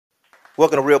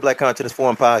Welcome to Real Black Consciousness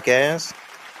Forum Podcast.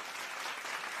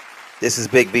 This is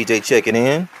Big BJ checking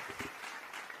in.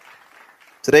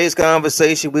 Today's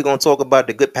conversation, we're going to talk about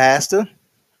the good pastor.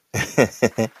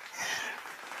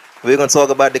 We're going to talk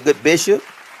about the good bishop.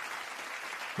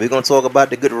 We're going to talk about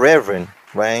the good reverend,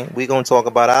 right? We're going to talk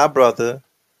about our brother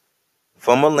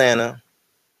from Atlanta,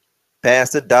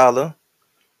 Pastor Dollar,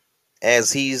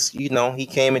 as he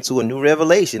came into a new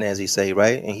revelation, as he say,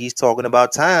 right? And he's talking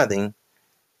about tithing,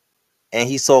 and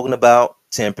he's talking about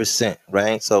 10%,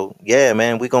 right? So, yeah,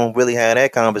 man, we're going to really have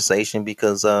that conversation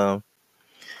because,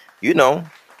 you know,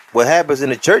 what happens in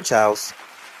the church house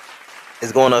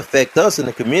is going to affect us in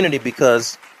the community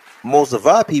because most of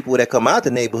our people that come out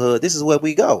the neighborhood, this is where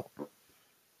we go.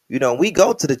 We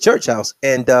go to the church house.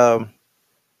 And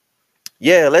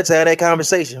yeah, let's have that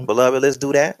conversation, beloved. Let's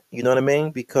do that. You know what I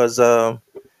mean? Because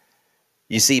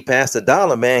you see, Pastor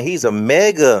Dollar, man, he's a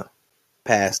mega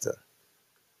pastor.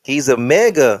 He's a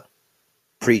mega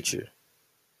preacher.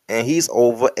 And he's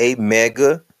over a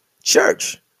mega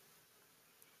church.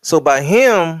 So by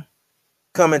him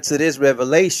coming to this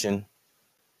revelation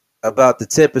about the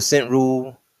 10%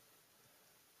 rule,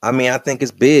 I mean, I think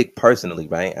it's big personally,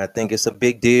 right? I think it's a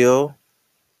big deal.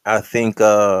 I think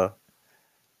it's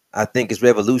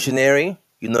revolutionary.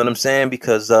 You know what I'm saying?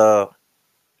 Because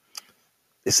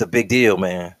it's a big deal,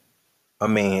 man. I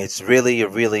mean, it's really a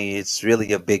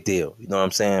big deal. You know what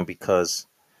I'm saying? Because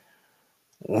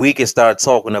we can start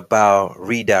talking about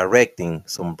redirecting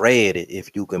some bread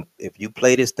if you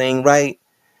play this thing right.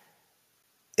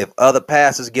 If other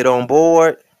pastors get on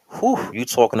board, you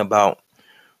talking about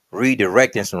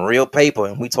redirecting some real paper,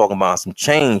 and we talking about some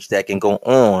change that can go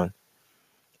on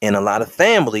in a lot of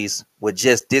families with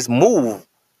just this move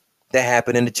that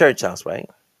happened in the church house, right?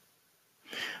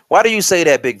 Why do you say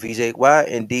that, Big VJ? Why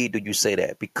indeed do you say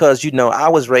that? Because I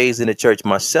was raised in the church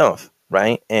myself,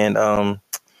 right? And I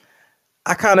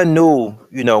kind of knew,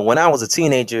 when I was a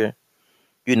teenager,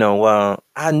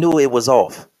 I knew it was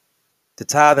off. The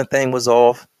tithing thing was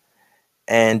off,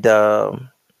 and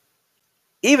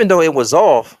even though it was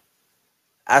off,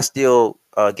 I still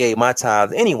gave my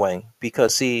tithe anyway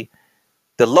because see,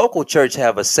 the local church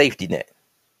have a safety net.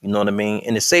 You know what I mean?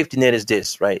 And the safety net is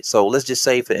this, right? So let's just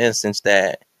say, for instance,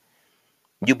 that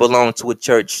you belong to a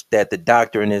church that the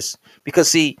doctrine is, because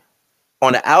see,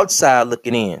 on the outside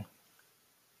looking in,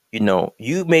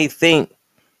 you may think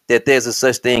that there's a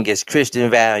such thing as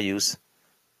Christian values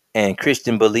and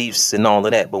Christian beliefs and all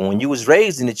of that. But when you was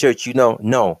raised in the church,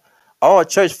 no, all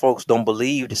church folks don't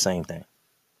believe the same thing.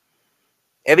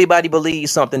 Everybody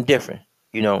believes something different.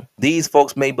 These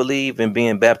folks may believe in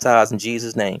being baptized in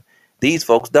Jesus' name. These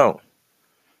folks don't.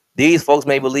 These folks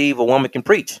may believe a woman can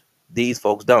preach. These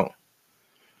folks don't.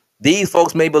 These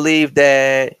folks may believe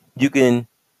that you can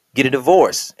get a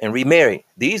divorce and remarry.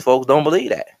 These folks don't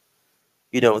believe that.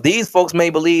 These folks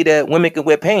may believe that women can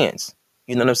wear pants.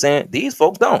 You know what I'm saying? These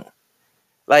folks don't.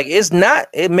 Like,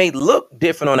 it may look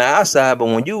different on the outside, but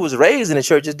when you was raised in the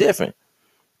church, it's different.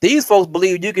 These folks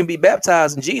believe you can be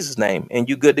baptized in Jesus' name and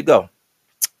you good to go.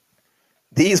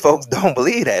 These folks don't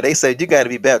believe that. They say you got to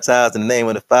be baptized in the name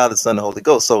of the Father, Son, and Holy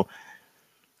Ghost. So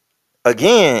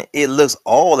again, it looks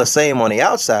all the same on the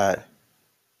outside,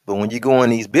 but when you go in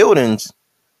these buildings,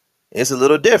 it's a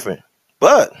little different.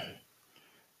 But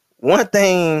one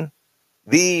thing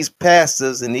these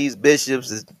pastors and these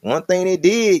bishops is one thing they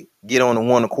did get on the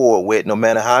one accord with, no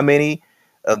matter how many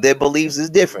of their beliefs is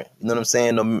different. You know what I'm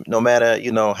saying? No matter,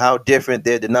 how different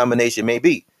their denomination may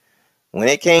be. When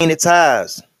it came to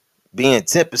tithes being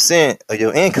 10% of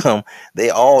your income,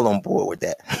 they all on board with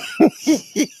that.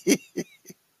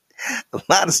 A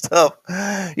lot of stuff,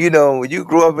 when you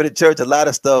grow up in the church, a lot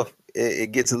of stuff,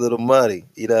 it gets a little muddy.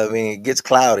 You know what I mean? It gets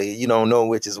cloudy. You don't know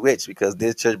which is which because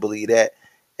this church believe that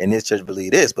and this church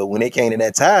believe this. But when it came to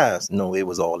that tithes, no, it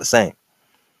was all the same.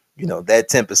 That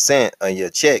 10% of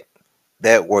your check,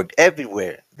 that worked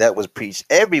everywhere. That was preached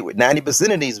everywhere.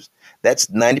 90% of these, that's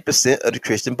 90% of the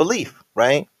Christian belief,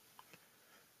 right?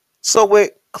 So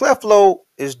what Creflo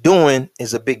is doing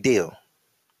is a big deal.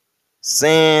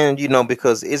 Saying,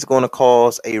 because it's going to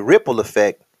cause a ripple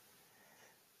effect.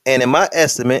 And in my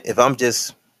estimate, if I'm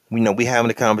just, we having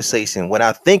a conversation, what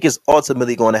I think is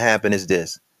ultimately going to happen is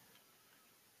this.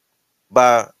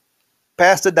 By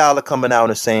Pastor Dollar coming out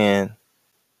and saying,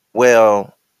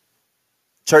 well,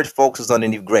 church folks is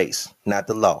underneath grace, not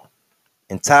the law.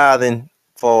 And tithing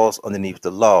falls underneath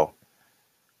the law.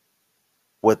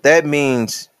 What that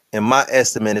means, in my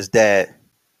estimate, is that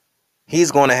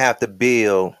he's going to have to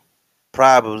build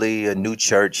probably a new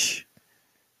church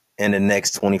in the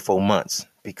next 24 months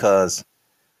because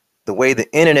the way the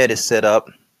internet is set up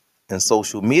and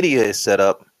social media is set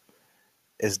up,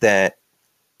 is that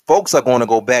folks are going to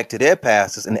go back to their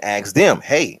pastors and ask them,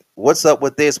 hey, what's up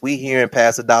with this? We hearing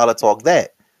Pastor Dollar talk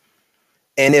that.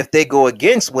 And if they go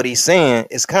against what he's saying,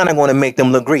 it's kind of going to make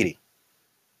them look greedy.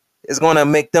 It's going to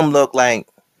make them look like,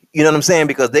 you know what I'm saying?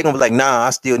 Because they're going to be like, nah, I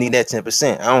still need that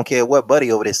 10%. I don't care what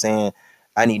buddy over there saying,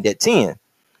 I need that 10.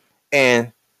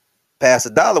 And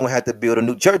Pastor Dollar will have to build a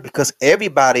new church because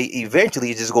everybody eventually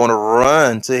is just going to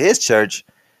run to his church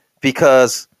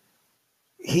because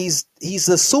he's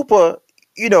a super,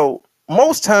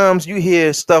 most times you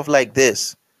hear stuff like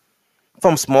this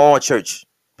from small church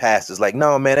pastors. Like,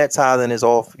 no, man, that tithing is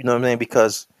off. You know what I mean?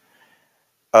 Because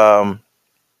I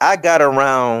got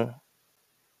around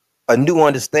a new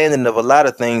understanding of a lot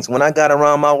of things when I got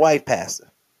around my wife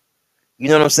pastor. You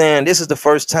know what I'm saying? This is the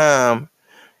first time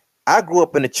I grew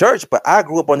up in the church, but I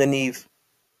grew up underneath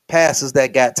pastors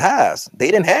that got tithes. They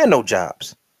didn't have no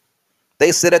jobs.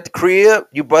 They sit at the crib,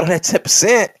 you brought in that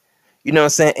 10%, you know what I'm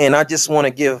saying? And I just want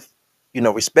to give,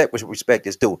 respect what respect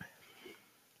is due.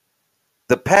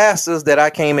 The pastors that I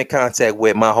came in contact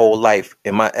with my whole life,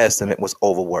 in my estimate, was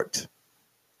overworked.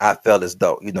 I felt as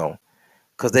though,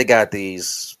 because they got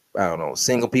these, I don't know,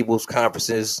 single people's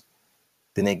conferences.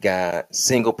 Then they got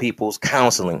single people's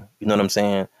counseling. You know what I'm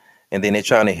saying? And then they're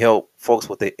trying to help folks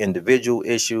with their individual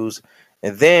issues.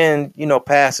 And then,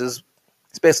 pastors,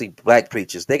 especially black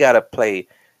preachers, they got to play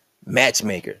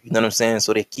matchmaker. You know what I'm saying?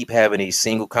 So they keep having these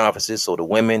single conferences so the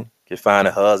women can find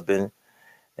a husband.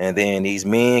 And then these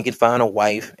men can find a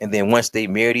wife. And then once they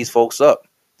marry these folks up,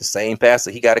 the same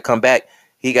pastor, he got to come back.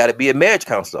 He got to be a marriage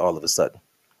counselor all of a sudden.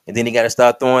 And then he got to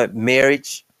start throwing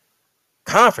marriage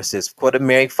conferences for the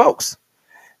married folks.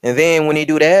 And then when he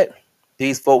do that,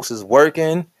 these folks is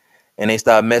working and they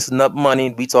start messing up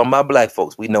money. We talking about black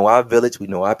folks. We know our village. We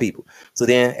know our people. So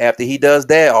then after he does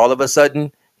that, all of a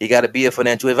sudden, he got to be a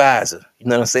financial advisor. You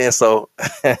know what I'm saying? So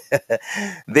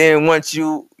then once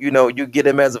you get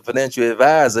him as a financial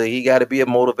advisor, he got to be a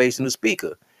motivational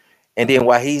speaker. And then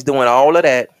while he's doing all of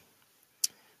that,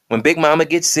 when Big Mama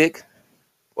gets sick,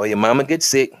 or your mama gets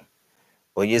sick,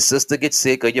 or your sister gets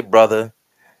sick, or your brother,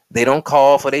 they don't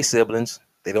call for their siblings.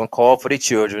 They don't call for their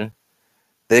children.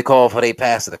 They call for their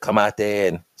pastor to come out there.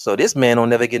 And so this man don't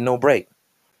never get no break.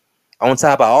 On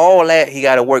top of all that, he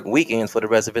got to work weekends for the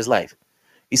rest of his life.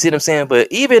 You see what I'm saying? But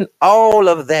even all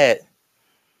of that,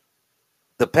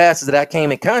 the pastors that I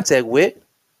came in contact with,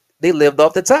 they lived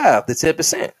off the tithe, the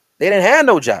 10%. They didn't have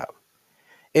no job.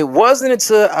 It wasn't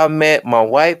until I met my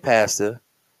white pastor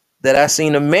that I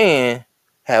seen a man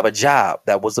have a job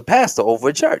that was a pastor over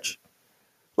a church.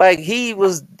 Like, he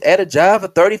was at a job for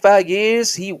 35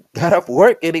 years. He got off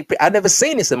work and I never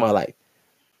seen this in my life.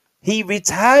 He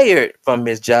retired from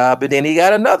his job and then he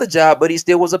got another job, but he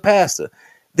still was a pastor.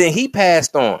 Then he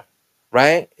passed on,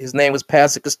 right? His name was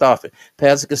Pastor Christopher.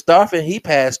 Pastor Christopher, he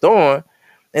passed on.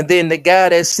 And then the guy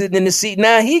that's sitting in the seat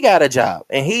now, he got a job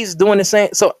and he's doing the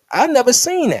same. So I never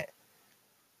seen that.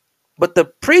 But the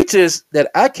preachers that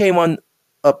I came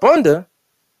up under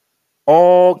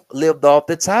all lived off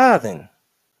the tithing.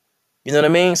 You know what I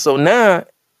mean? So now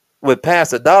with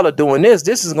Pastor Dollar doing this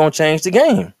is going to change the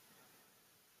game.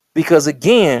 Because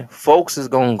again, folks is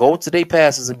going to go to their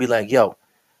pastors and be like, yo,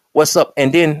 what's up?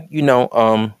 And then,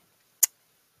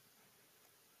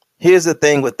 here's the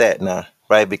thing with that now,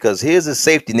 right? Because here's a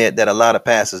safety net that a lot of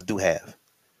pastors do have.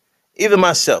 Even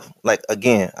myself, like,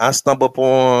 again, I stumbled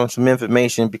upon some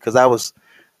information because I was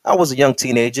a young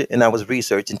teenager and I was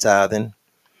researching tithing.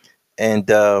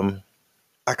 And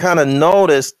I kind of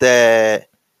noticed that,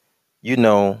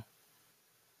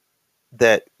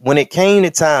 that when it came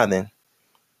to tithing,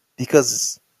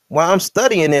 because while I'm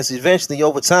studying this, eventually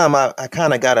over time, I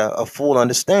kind of got a full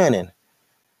understanding.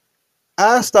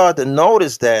 I started to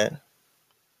notice that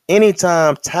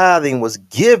anytime tithing was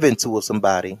given to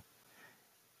somebody,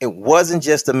 it wasn't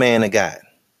just a man of God.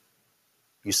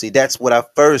 You see, that's what I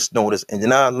first noticed. And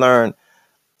then I learned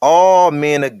all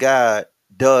men of God,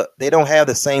 they don't have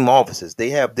the same offices. They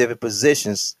have different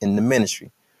positions in the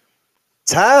ministry.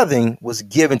 Tithing was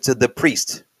given to the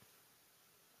priest,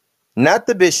 not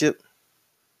the bishop,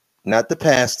 not the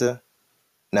pastor,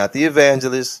 not the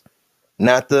evangelist,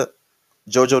 not the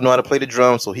Jojo know how to play the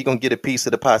drums, so he gonna get a piece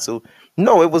of the pot. So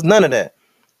no, it was none of that.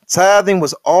 Tithing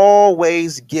was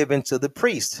always given to the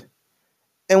priest.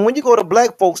 And when you go to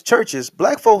black folks' churches,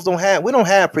 black folks we don't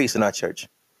have priests in our church.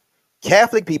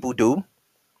 Catholic people do.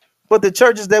 But the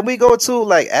churches that we go to,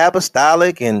 like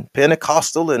Apostolic and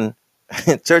Pentecostal and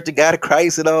Church of God of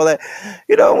Christ and all that,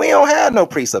 we don't have no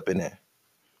priests up in there.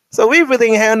 So we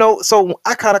really ain't have no. So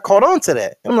I kind of caught on to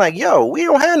that. I'm like, yo, we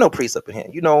don't have no priests up in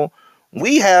here.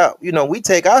 We have, we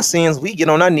take our sins, we get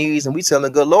on our knees and we tell the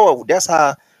good Lord, that's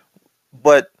how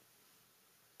But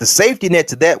the safety net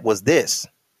to that was this: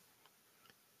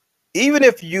 even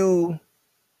if you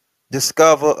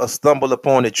discover or stumble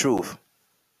upon the truth,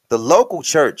 the local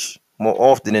church, more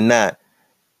often than not,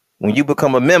 when you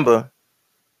become a member,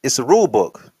 it's a rule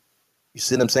book. You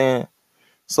see what I'm saying?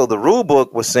 So the rule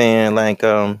book was saying like,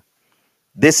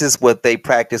 this is what they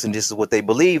practice and this is what they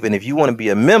believe. And if you want to be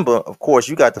a member, of course,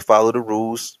 you got to follow the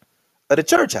rules of the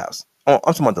church house. I'm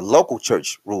talking about the local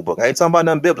church rule book. I ain't talking about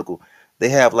nothing biblical. They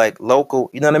have like local,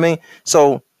 you know what I mean?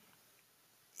 So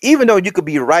even though you could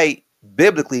be right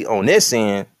biblically on this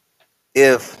end,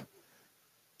 if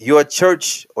your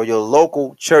church or your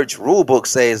local church rule book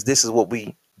says this is what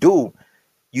we do,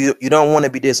 you don't want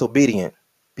to be disobedient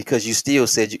because you still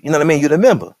said, you know what I mean? You're the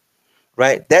member,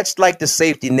 right? That's like the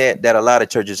safety net that a lot of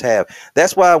churches have.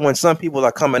 That's why when some people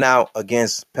are coming out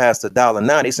against Pastor Dollar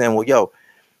now, they saying, well, yo,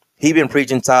 he been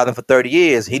preaching tithing for 30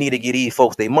 years. He need to get these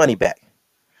folks their money back.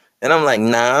 And I'm like,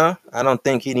 nah, I don't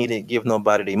think he need to give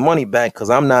nobody their money back because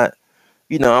I'm not,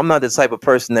 I'm not the type of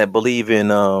person that believe in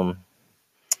y'all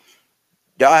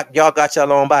got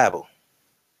your own Bible.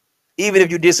 Even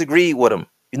if you disagree with them,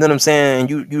 you know what I'm saying?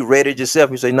 You read it yourself.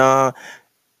 You say, nah.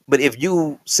 But if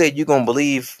you said you're going to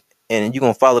believe and you're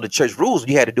going to follow the church rules,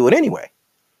 you had to do it anyway.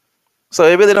 So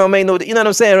it really don't make no, you know what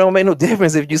I'm saying? It don't make no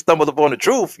difference if you stumble upon the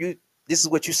truth. This is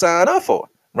what you signed up for,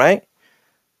 right?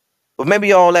 But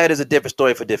maybe all that is a different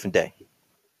story for a different day.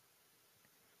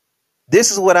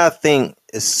 This is what I think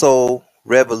is so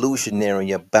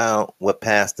revolutionary about what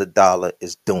Pastor Dollar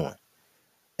is doing,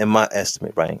 in my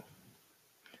estimate, right?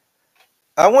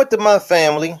 I went to my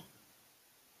family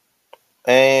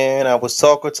and I was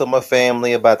talking to my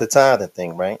family about the tithing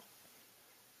thing, right?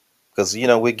 Because,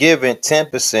 we're giving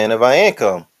 10% of our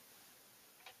income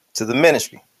to the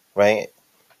ministry, right?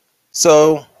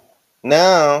 So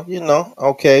now,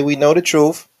 okay, we know the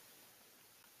truth.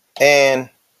 And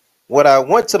when I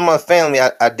went to my family,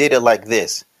 I did it like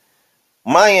this.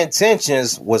 My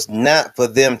intentions was not for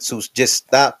them to just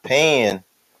stop paying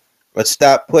or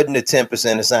stop putting the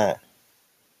 10% aside.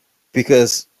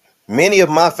 Because many of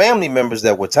my family members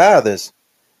that were tithers,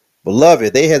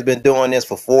 beloved, they have been doing this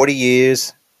for 40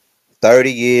 years,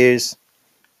 30 years,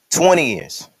 20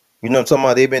 years. You know what I'm talking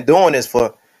about? They've been doing this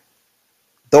for,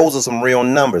 those are some real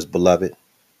numbers, beloved.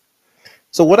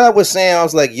 So what I was saying, I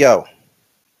was like, yo,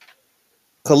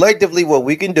 collectively what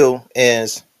we can do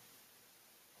is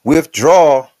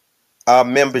withdraw our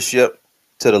membership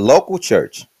to the local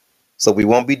church. So we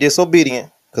won't be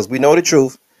disobedient because we know the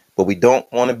truth, but we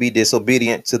don't want to be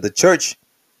disobedient to the church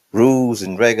rules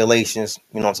and regulations.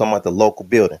 I'm talking about the local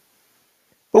building.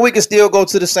 But we can still go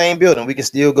to the same building. We can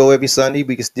still go every Sunday.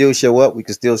 We can still show up. We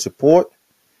can still support.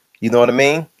 You know what I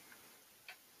mean?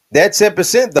 That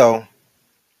 10% though,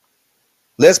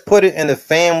 let's put it in the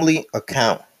family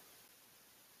account.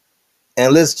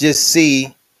 And let's just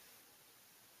see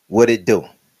what it do.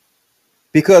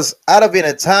 Because out of an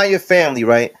entire family,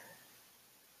 right?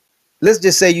 Let's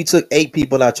just say you took 8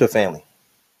 people out your family.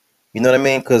 You know what I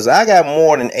mean? Because I got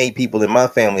more than 8 people in my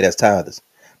family that's tithers.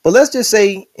 But let's just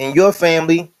say in your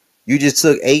family, you just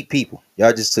took 8 people.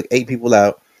 Y'all just took 8 people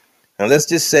out. And let's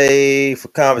just say, for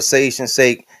conversation's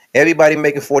sake, everybody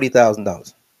making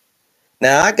 $40,000.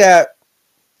 Now, I got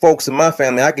folks in my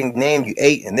family, I can name you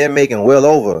 8, and they're making well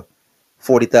over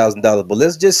 $40,000. But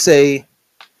let's just say,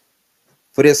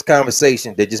 for this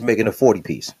conversation, they're just making a 40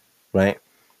 piece, right?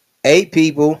 8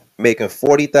 people making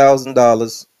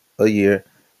 $40,000 a year,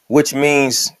 which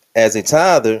means as a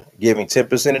tither giving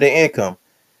 10% of their income,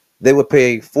 they would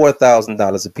pay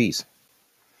 $4,000 a piece.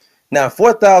 Now,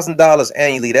 $4,000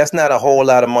 annually, that's not a whole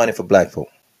lot of money for black folk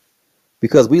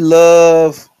because we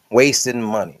love wasting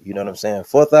money. You know what I'm saying?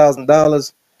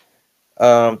 $4,000,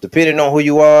 depending on who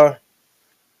you are,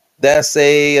 that's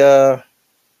an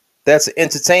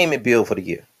entertainment bill for the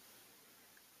year.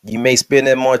 You may spend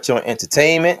that much on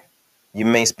entertainment. You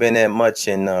may spend that much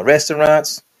in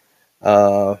restaurants.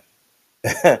 When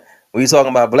you're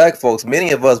talking about black folks,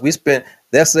 many of us,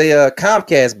 that's a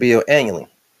Comcast bill annually.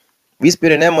 We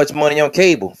spending that much money on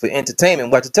cable for entertainment,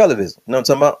 watching television. You know what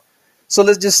I'm talking about? So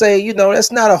let's just say,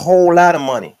 that's not a whole lot of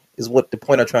money is what the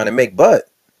point I'm trying to make. But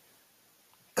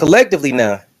collectively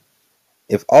now,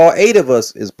 if all 8 of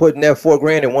us is putting that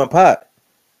 $4,000 in one pot,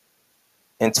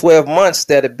 in 12 months,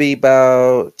 that'd be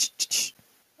about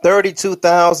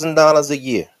 $32,000 a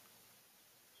year,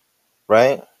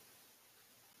 right?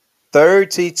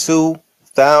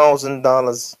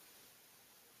 $32,000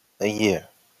 a year.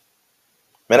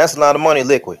 Man, that's a lot of money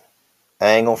liquid.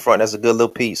 I ain't gonna front. That's a good little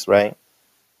piece, right?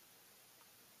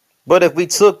 But if we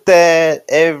took that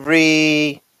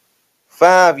every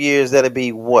 5 years, that'd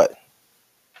be what?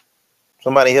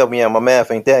 Somebody help me out. My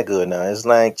math ain't that good now. It's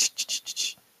like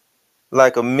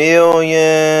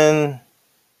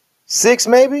 1,000,006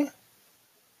 maybe.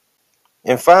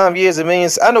 In 5 years, it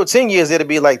means I know 10 years it'll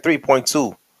be like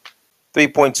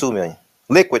 3.2 million.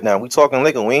 Liquid now. We talking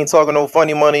liquid. We ain't talking no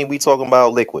funny money. We talking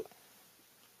about liquid.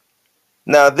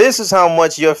 Now this is how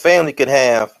much your family could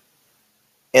have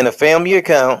in a family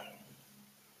account,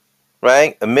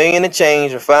 right? 1,000,000 and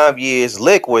change in 5 years,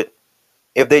 liquid.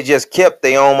 If they just kept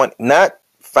their own money, not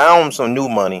found some new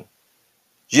money,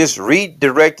 just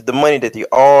redirected the money that they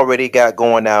already got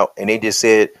going out, and they just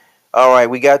said, all right,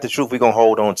 we got the truth, we're going to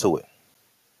hold on to it.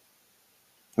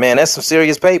 Man, that's some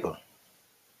serious paper.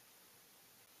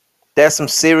 That's some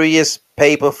serious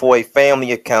paper for a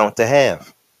family account to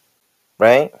have,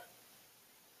 right?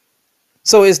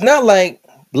 So it's not like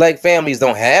black families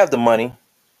don't have the money.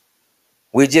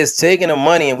 We're just taking the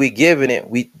money and we giving it,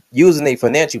 we using a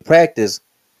financial practice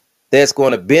that's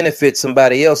going to benefit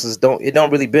somebody else's. It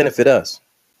don't really benefit us.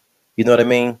 You know what I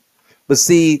mean? But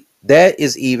see, that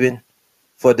is even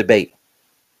for debate.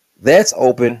 That's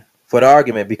open for the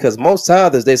argument, because most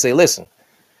tithers, they say, listen,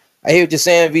 I hear what you're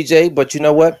saying, VJ, but you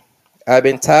know what? I've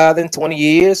been tithing 20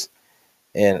 years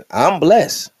and I'm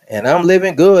blessed and I'm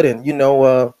living good. And,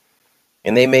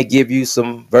 and they may give you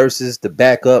some verses to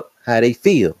back up how they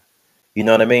feel. You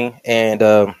know what I mean? And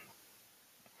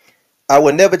I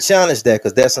would never challenge that,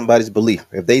 because that's somebody's belief.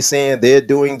 If they saying they're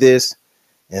doing this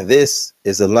and this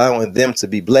is allowing them to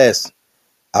be blessed,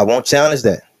 I won't challenge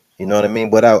that. You know what I mean?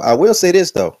 But I will say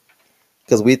this, though,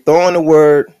 because we're throwing the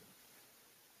word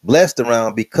blessed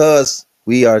around because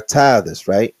we are tithers,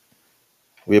 right?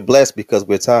 We're blessed because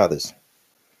we're tithers.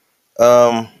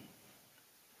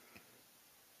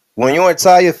 When your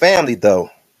entire family, though,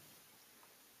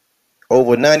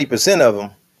 over 90% of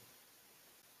them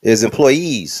is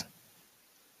employees,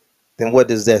 then what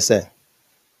does that say?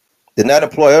 They're not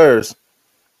employers,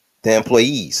 they're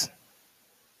employees.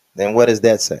 Then what does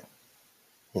that say?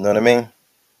 You know what I mean?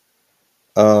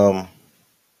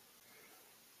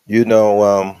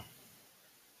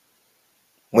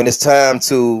 When it's time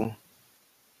to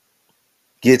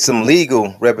get some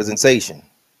legal representation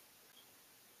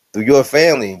through your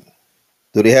family,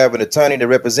 do they have an attorney to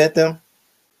represent them?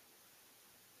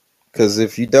 Because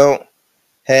if you don't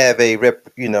have a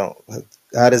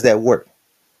how does that work?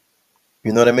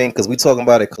 You know what I mean? Because we're talking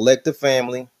about a collective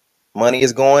family. Money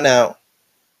is going out,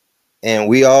 and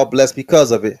we all blessed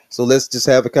because of it. So let's just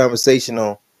have a conversation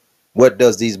on what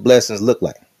does these blessings look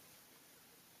like?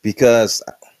 Because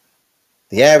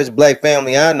the average black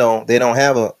family I know, they don't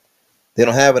have an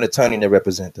attorney to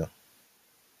represent them.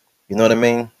 You know what I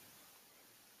mean?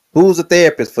 Who's the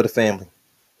therapist for the family?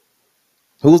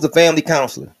 Who's the family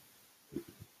counselor?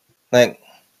 Like,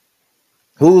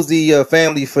 who's the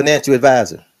family financial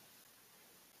advisor?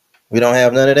 We don't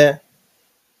have none of that?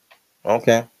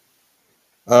 Okay.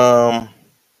 How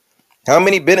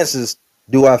many businesses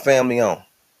do our family own?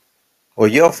 Or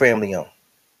your family own?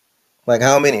 Like,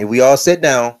 how many? We all sit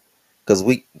down, because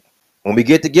when we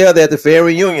get together at the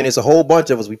family reunion, it's a whole bunch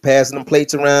of us. We passing them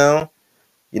plates around.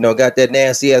 Got that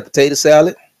nasty ass potato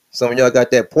salad. Some of y'all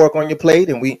got that pork on your plate,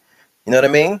 and you know what I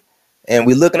mean? And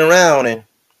we looking around, and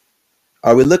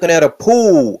are we looking at a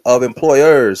pool of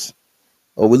employers,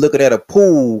 or we looking at a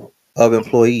pool of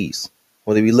employees?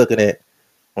 What are we looking at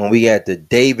when we at the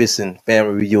Davidson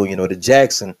family reunion, or the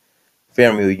Jackson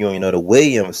family reunion, or the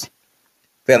Williams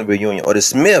family reunion, or the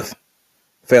Smith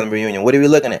family reunion? What are we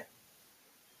looking at?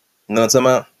 You know what I'm talking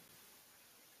about?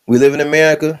 We live in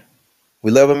America.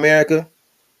 We love America.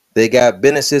 They got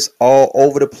businesses all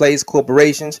over the place,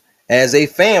 corporations. As a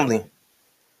family,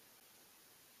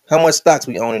 how much stocks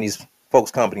we own in these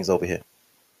folks' companies over here?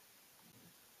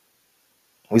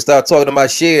 We start talking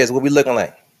about shares, what we looking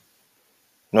like?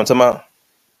 You know what I'm talking about?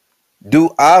 Do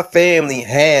our family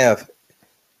have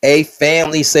a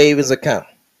family savings account?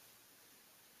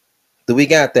 Do we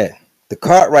got that? The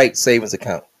Cartwright savings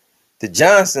account, the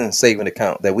Johnson savings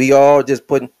account that we all just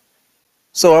put in.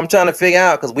 So I'm trying to figure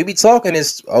out, because we be talking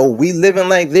this, we living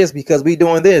like this because we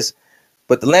doing this.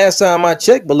 But the last time I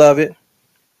checked, beloved,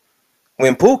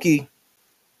 when Pookie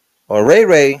or Ray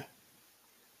Ray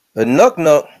or Nuck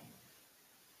Nuck,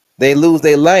 they lose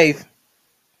their life,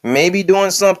 maybe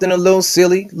doing something a little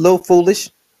silly, a little foolish,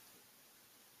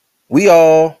 we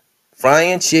all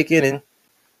frying chicken and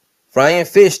frying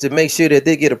fish to make sure that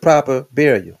they get a proper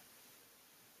burial.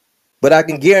 But I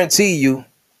can guarantee you,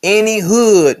 any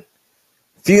hood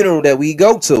funeral that we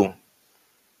go to,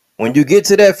 when you get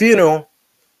to that funeral,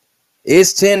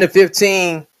 it's 10 to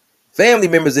 15 family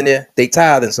members in there. They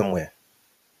tithing somewhere.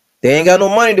 They ain't got no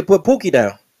money to put Pookie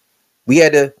down. We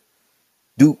had to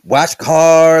wash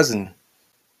cars and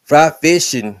fried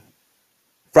fish and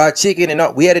fried chicken and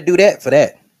all. We had to do that for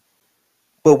that.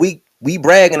 But we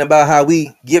bragging about how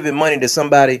we giving money to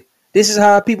somebody. This is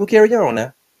how people carry on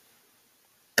now.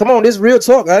 Come on, this real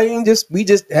talk. I ain't just we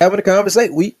just having a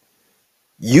conversation.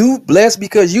 You blessed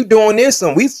because you doing this,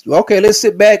 and okay, let's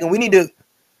sit back and we need to,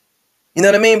 you know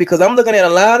what I mean? Because I'm looking at a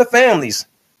lot of families.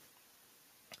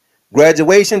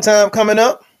 Graduation time coming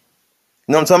up.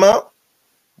 You know what I'm talking about?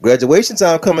 Graduation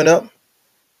time coming up.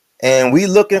 And we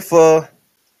looking for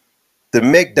the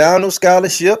McDonald's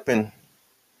scholarship and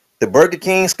the Burger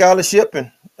King scholarship.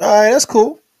 And all right, that's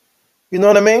cool. You know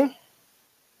what I mean?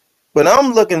 But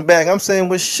I'm looking back, I'm saying,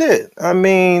 well, shit. I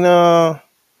mean,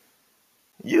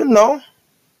 you know,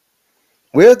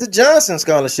 where's the Johnson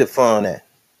Scholarship Fund at?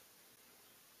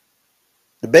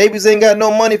 The babies ain't got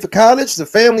no money for college. The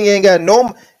family ain't got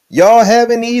no. Y'all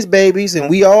having these babies, and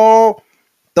we all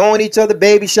throwing each other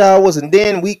baby showers, and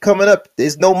then we coming up.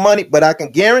 There's no money, but I can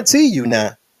guarantee you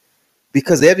now,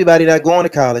 because everybody not going to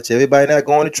college, everybody not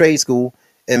going to trade school,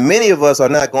 and many of us are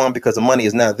not going because the money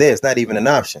is not there. It's not even an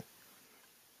option.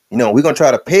 You know, we're gonna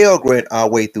try to Pell Grant our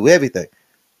way through everything,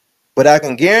 but I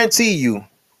can guarantee you,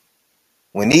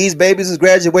 when these babies is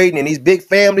graduating in these big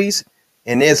families,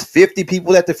 and there's 50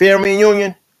 people at the family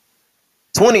reunion,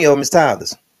 20 of them is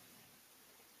tithers.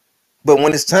 But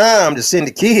when it's time to send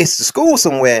the kids to school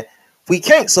somewhere, we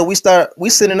can't. So we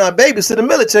sending our babies to the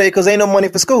military because ain't no money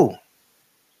for school.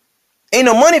 Ain't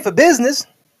no money for business.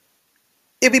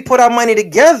 If we put our money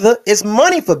together, it's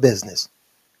money for business.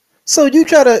 So you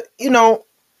try to, you know,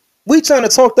 we trying to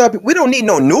talk to our people. We don't need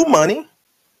no new money.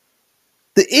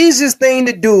 The easiest thing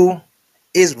to do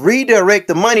is redirect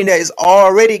the money that is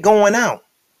already going out.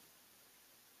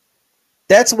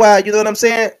 That's why, you know what I'm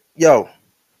saying? Yo,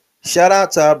 shout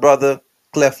out to our brother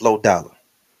Creflo Dollar.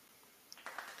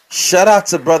 Shout out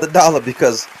to Brother Dollar,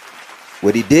 because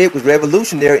what he did was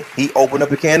revolutionary. He opened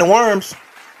up a can of worms.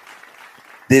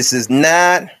 This is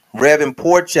not Reverend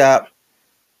Porkchop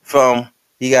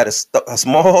he got a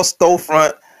small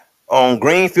storefront on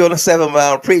Greenfield and 7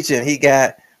 Mile preaching. He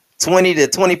got 20 to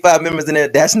 25 members in there.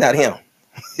 That's not him.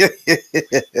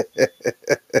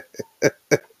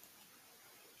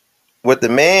 What the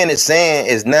man is saying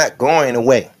is not going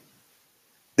away.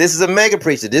 This is a mega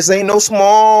preacher. This ain't no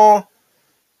small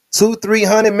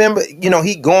 200-300 member. You know,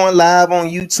 he going live on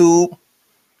YouTube.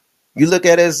 You look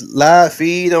at his live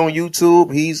feed on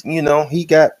YouTube. He's, you know, he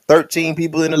got 13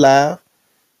 people in the live.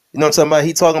 You know what I'm talking about?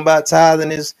 He talking about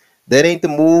tithing is that ain't the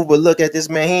move. But look at this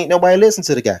man. He ain't nobody listen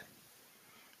to the guy.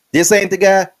 This ain't the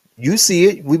guy. You see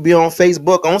it. We be on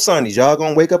Facebook on Sundays. Y'all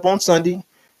gonna wake up on Sunday,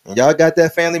 and y'all got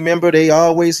that family member. They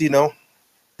always, you know,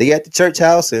 they at the church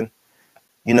house, and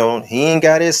you know he ain't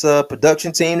got his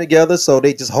production team together, so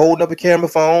they just holding up a camera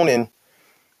phone, and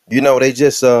you know they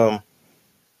just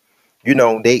you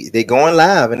know they going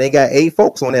live, and they got 8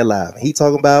 folks on their live. He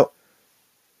talking about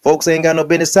folks ain't got no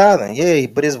business tithing. Yeah,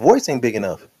 but his voice ain't big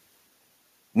enough.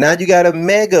 Now you got a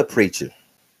mega preacher.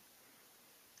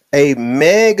 A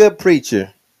mega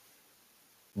preacher,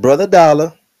 Brother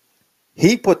Dollar,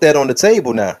 he put that on the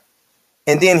table now.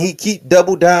 And then he keep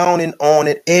double down and on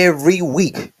it every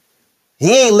week.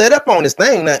 He ain't let up on this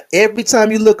thing. Now, every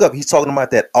time you look up, he's talking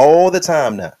about that all the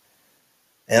time now.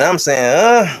 And I'm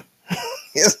saying,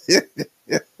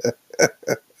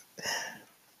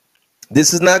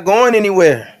 this is not going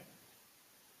anywhere.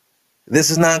 This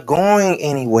is not going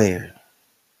anywhere.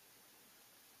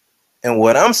 And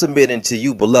what I'm submitting to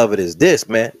you, beloved, is this,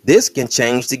 man. This can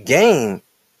change the game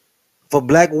for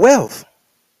black wealth.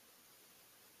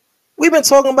 We've been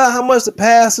talking about how much the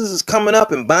pastors is coming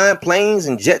up and buying planes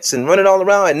and jets and running all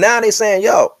around. And now they saying,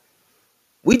 yo,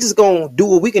 we just going to do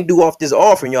what we can do off this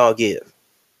offering y'all give.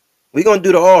 We going to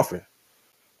do the offering.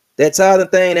 That tithing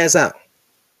thing, that's out.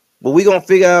 But we going to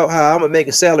figure out how I'm going to make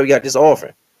a salary out this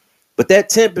offering. But that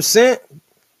 10%,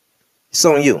 it's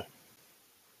on you.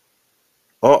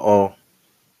 Uh-oh.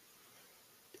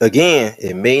 Again,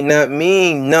 it may not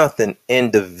mean nothing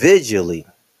individually,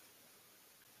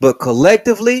 but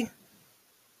collectively,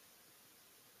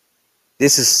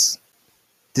 this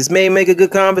may make a good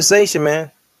conversation,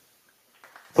 man,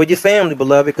 for your family,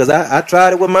 beloved, because I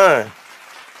tried it with mine.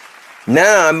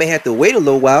 Now I may have to wait a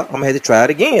little while. I'm going to have to try it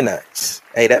again now.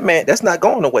 Hey, that's not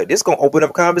going away. This is going to open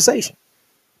up a conversation.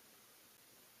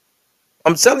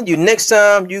 I'm telling you, next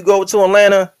time you go to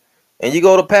Atlanta and you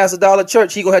go to Pastor Dollar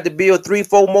Church, he going to have to build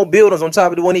 3-4 more buildings on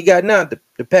top of the one he got now to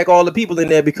pack all the people in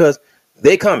there, because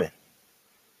they coming.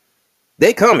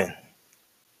 They coming.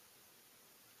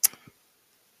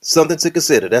 Something to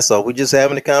consider. That's all. We're just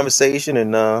having a conversation,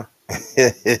 and I'm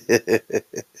going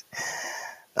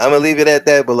to leave it at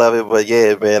that, beloved. But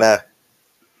yeah, man,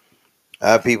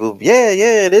 People,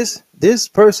 yeah, this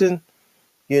person,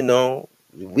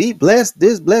 we blessed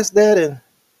this, blessed that, and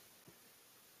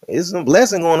it's some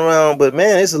blessing going around. But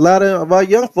man, it's a lot of our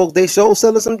young folks. They show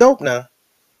selling some dope now.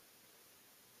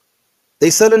 They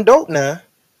selling dope now.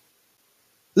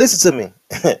 Listen to me.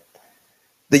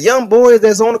 The young boys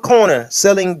that's on the corner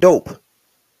selling dope,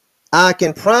 I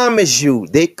can promise you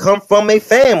they come from a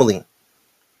family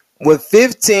with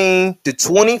 15 to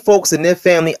 20 folks in their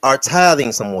family are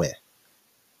tithing somewhere.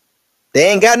 They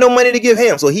ain't got no money to give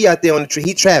him, so he out there on the tree,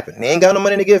 he trapping. They ain't got no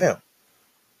money to give him.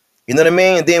 You know what I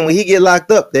mean? And then when he get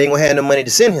locked up, they ain't gonna have no money to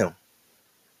send him.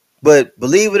 But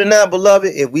believe it or not,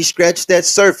 beloved, if we scratch that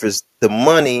surface, the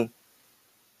money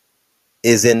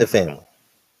is in the family.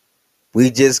 We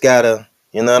just gotta,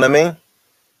 you know what I mean?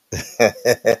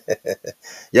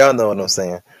 Y'all know what I'm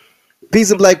saying.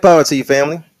 Peace and black power to you,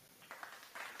 family.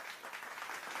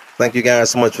 Thank you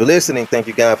guys so much for listening. Thank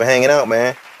you guys for hanging out,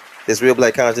 man. This Real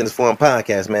Black Consciousness Forum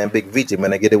podcast, man. Big Vici,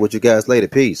 man. I get it with you guys later.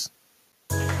 Peace.